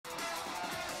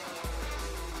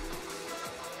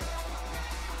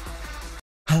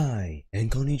and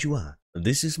konnichiwa.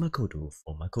 This is Makoto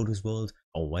for Makoto's World.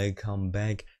 Welcome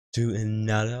back to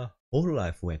another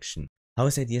Hololive reaction. How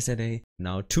was it yesterday?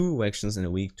 Now 2 reactions in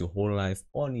a week to Hololive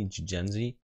or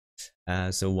Nichigenzi.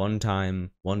 So one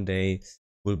day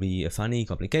will be a funny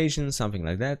complication, something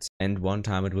like that, and one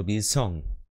time it will be a song.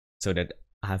 So that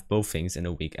I have both things in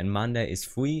a week. And Monday is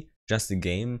free, just a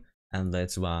game, and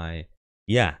that's why,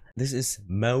 yeah, this is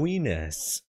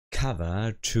Marina's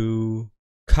cover to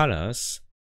Colors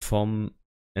from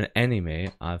an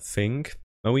anime, I think.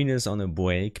 Marina is on a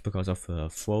break because of her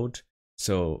throat,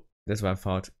 so that's why I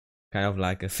thought kind of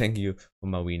like a thank you for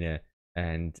Marina,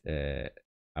 and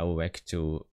I will back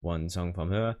to one song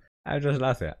from her. I just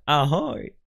love her.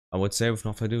 Ahoy! I would say with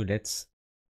no further ado, let's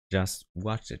just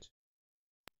watch it.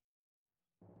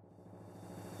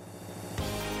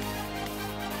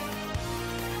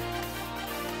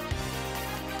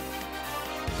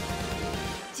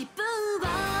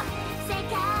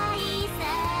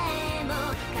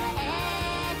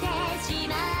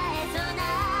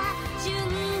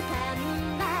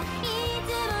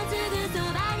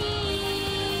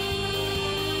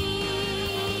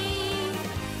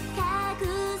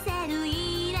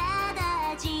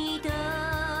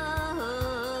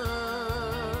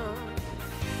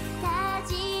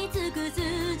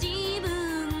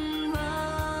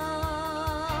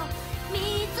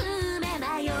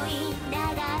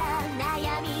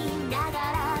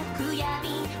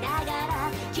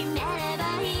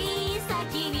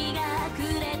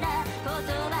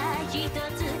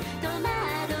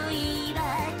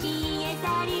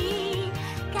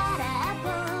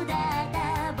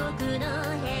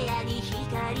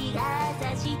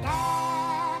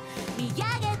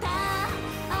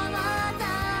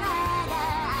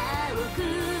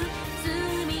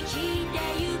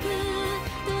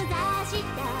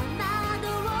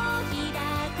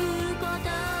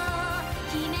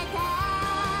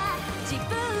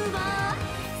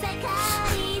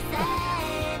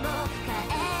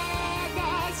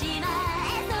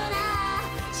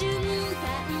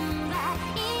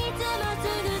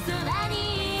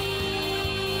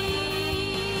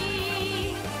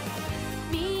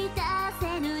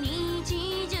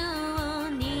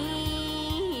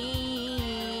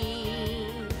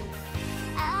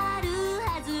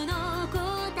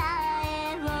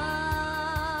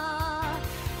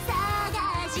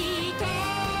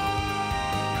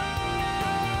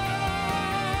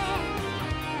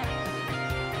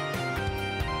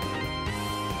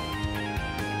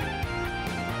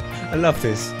 I love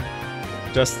this.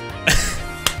 Just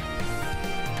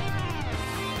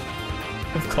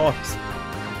of course.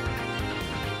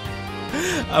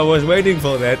 I was waiting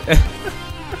for that.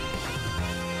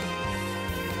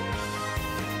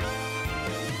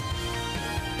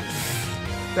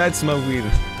 That's my wheel.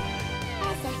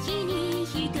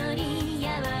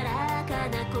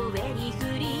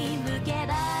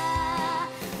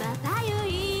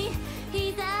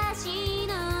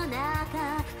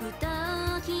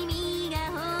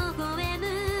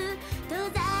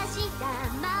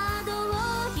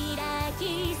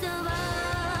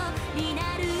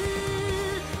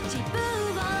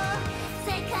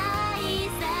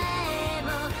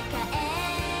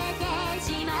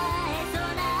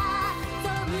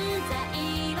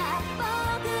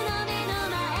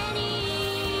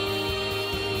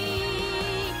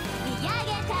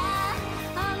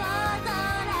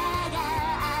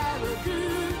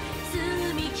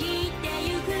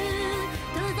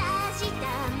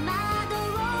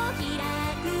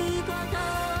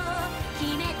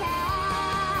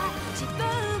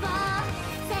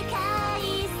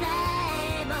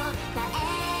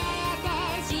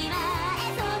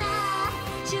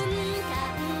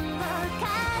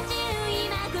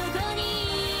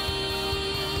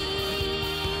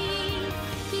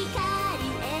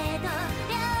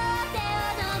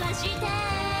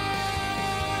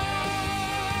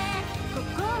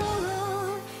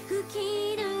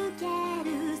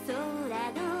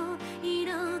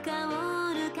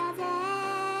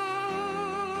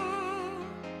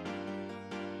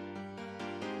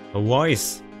 A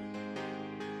voice.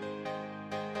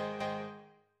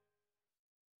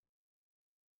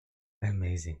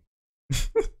 Amazing.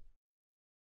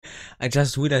 I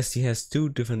just realized he has 2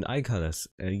 different eye colors.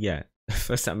 Yeah,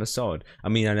 first time I saw it. I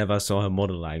mean, I never saw her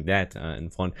model like that in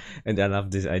front, and I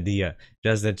love this idea.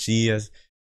 Just that she is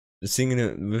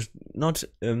singing with not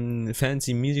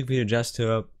fancy music video, just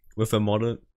her with a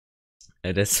model.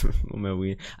 That's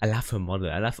where I love her model.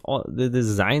 I love all the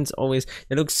designs always.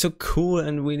 They look so cool,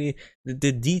 and really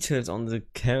the details on the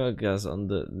characters on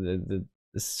the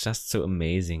it's just so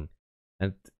amazing.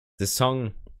 And the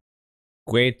song,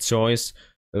 great choice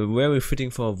very fitting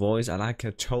for a voice. I like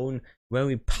her tone,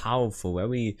 very powerful,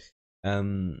 very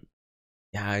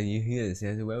yeah, you hear this, she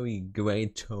has a very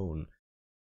great tone.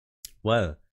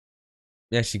 Well,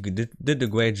 yeah, she did a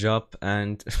great job,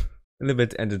 and a little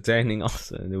bit entertaining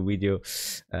also in the video.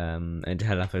 And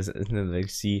I love her, like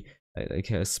see like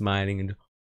her smiling, and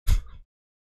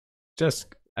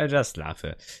I just love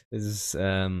her. This is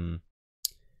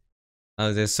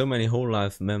there's so many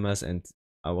Hololive members, and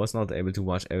I was not able to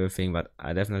watch everything, but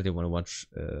I definitely want to watch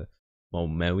more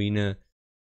Marina.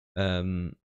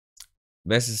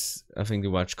 Best is, I think,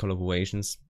 to watch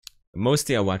collaborations.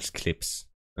 Mostly I watch clips.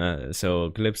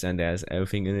 So clips, and there's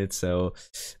everything in it. So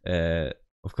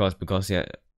of course, because yeah,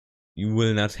 you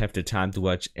will not have the time to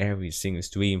watch every single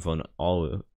stream from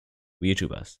all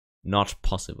YouTubers. Not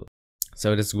possible.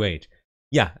 So that's great.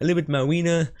 Yeah, a little bit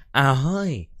Marina.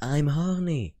 Ahoy, I'm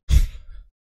horny.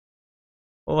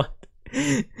 What?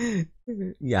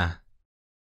 Yeah.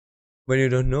 When you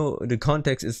don't know the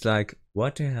context, it's like,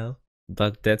 what the hell?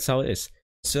 But that's how it is.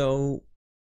 So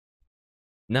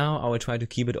now I will try to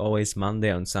keep it always Monday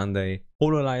and Sunday,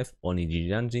 Hololive on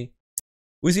Nijijanji.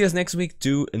 We'll see us next week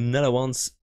to another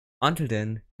ones. Until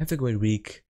then, have a great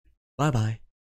week. Bye bye.